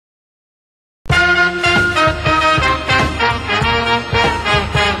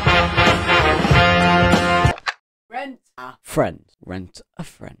friend.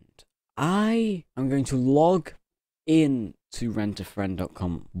 Rent-A-Friend. I am going to log in to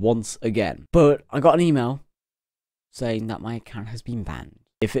rentafriend.com once again. But I got an email saying that my account has been banned.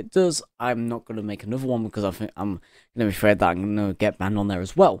 If it does, I'm not going to make another one because I think I'm going to be afraid that I'm going to get banned on there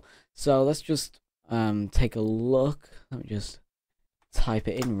as well. So let's just take a look. Let me just type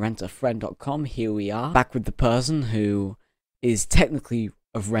it in, rentafriend.com. Here we are, back with the person who is technically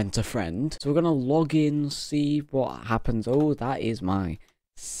a Rent-A-Friend. So we're going to log in, see what happens. Oh, that is my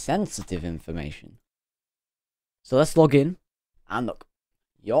sensitive information. So let's log in, and look,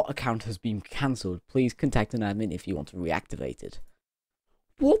 your account has been cancelled. Please contact an admin if you want to reactivate it.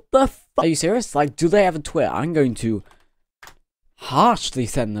 What the fuck? Are you serious? Like, do they have a Twitter? I'm going to harshly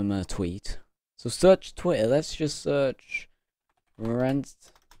send them a tweet. So search Twitter. Let's just search Rent-A-Friend.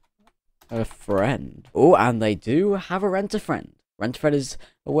 Oh, and they do have a Rent-A-Friend. Rent-A-Friend is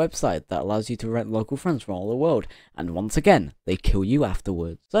a website that allows you to rent local friends from all the world. And once again, they kill you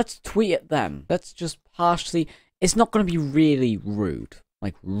afterwards. So let's tweet at them. Let's just harshly... It's not going to be really rude.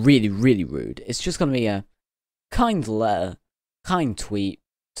 Like, really, really rude. It's just going to be a kind letter, kind tweet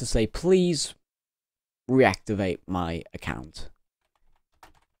to say, please reactivate my account.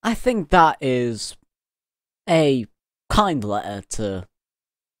 I think that is a kind letter to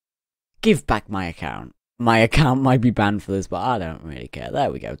give back my account. My account might be banned for this, but I don't really care.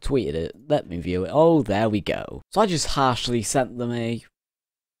 There we go. Tweeted it. Let me view it. Oh, there we go. So I just harshly sent them a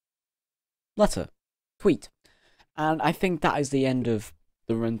letter. Tweet. And I think that is the end of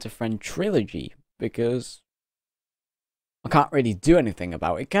the Rent-A-Friend Trilogy, because I can't really do anything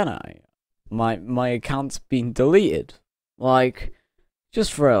about it, can I? My account's been deleted. Like,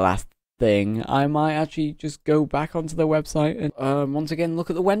 just for a last thing, I might actually just go back onto the website and once again look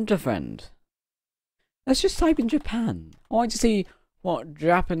at the Rent-A-Friend. Let's just type in Japan. I want to see what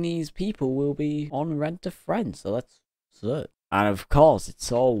Japanese people will be on Rent-A-Friend, so let's search. And of course,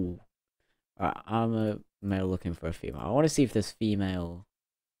 it's all... I'm a male looking for a female. I want to see if there's female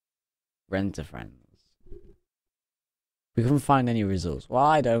Rent-A-Friends. We couldn't find any results. Well,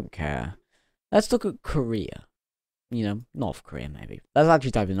 I don't care. Let's look at Korea. You know, North Korea maybe. Let's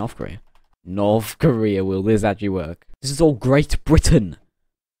actually type in North Korea. North Korea, will this actually work? This is all Great Britain.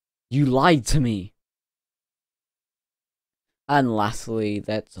 You lied to me. And lastly,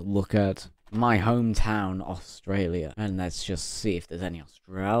 let's look at my hometown, Australia. And let's just see if there's any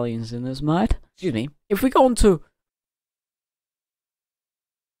Australians in this mud. Excuse me. If we go on to...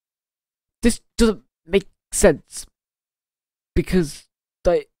 This doesn't make sense. Because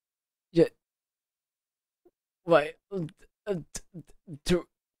they... Yeah... Wait...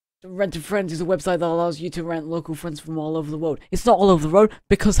 Rent-A-Friend is a website that allows you to rent local friends from all over the world. It's not all over the world,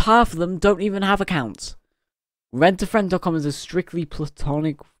 because half of them don't even have accounts. Rentafriend.com is a strictly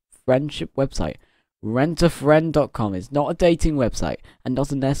platonic friendship website. Rentafriend.com is not a dating website and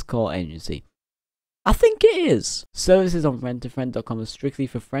not an escort agency. I think it is. Services on Rentafriend.com are strictly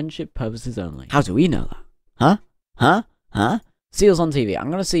for friendship purposes only. How do we know that? Huh? Seals on TV. I'm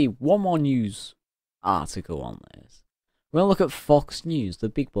going to see one more news article on this. We're going to look at Fox News, the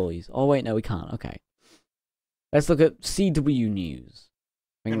big boys. Oh wait, no we can't. Okay. Let's look at CW News.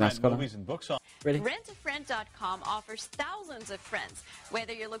 Movies and books on. Really? Rentafriend.com offers thousands of friends.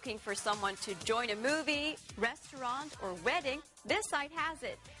 Whether you're looking for someone to join a movie, restaurant, or wedding, this site has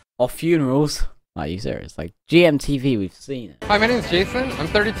it. Or funerals. Are you serious? Like GMTV, we've seen it. Hi, my name is Jason. I'm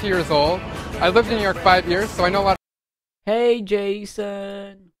 32 years old. I lived in New York 5 years, so I know a lot. Hey,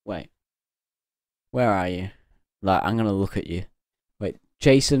 Jason. Wait. Where are you? Like, I'm gonna look at you. Wait,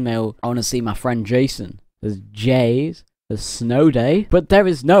 Jason Mill. I want to see my friend Jason. There's Jay's. There's Snow Day. But there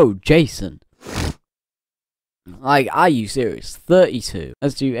is no Jason. Like, are you serious? 32.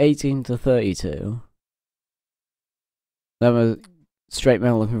 Let's do 18 to 32. Then we're straight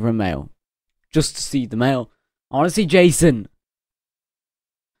male looking for a male. Just to see the male. I want to see Jason.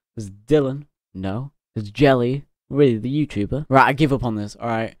 There's Dylan. No. There's Jelly. Really, the YouTuber. Right, I give up on this.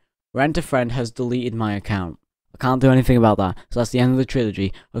 Alright. Rent-A-Friend has deleted my account. I can't do anything about that. So that's the end of the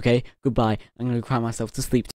trilogy. Okay, goodbye. I'm going to cry myself to sleep.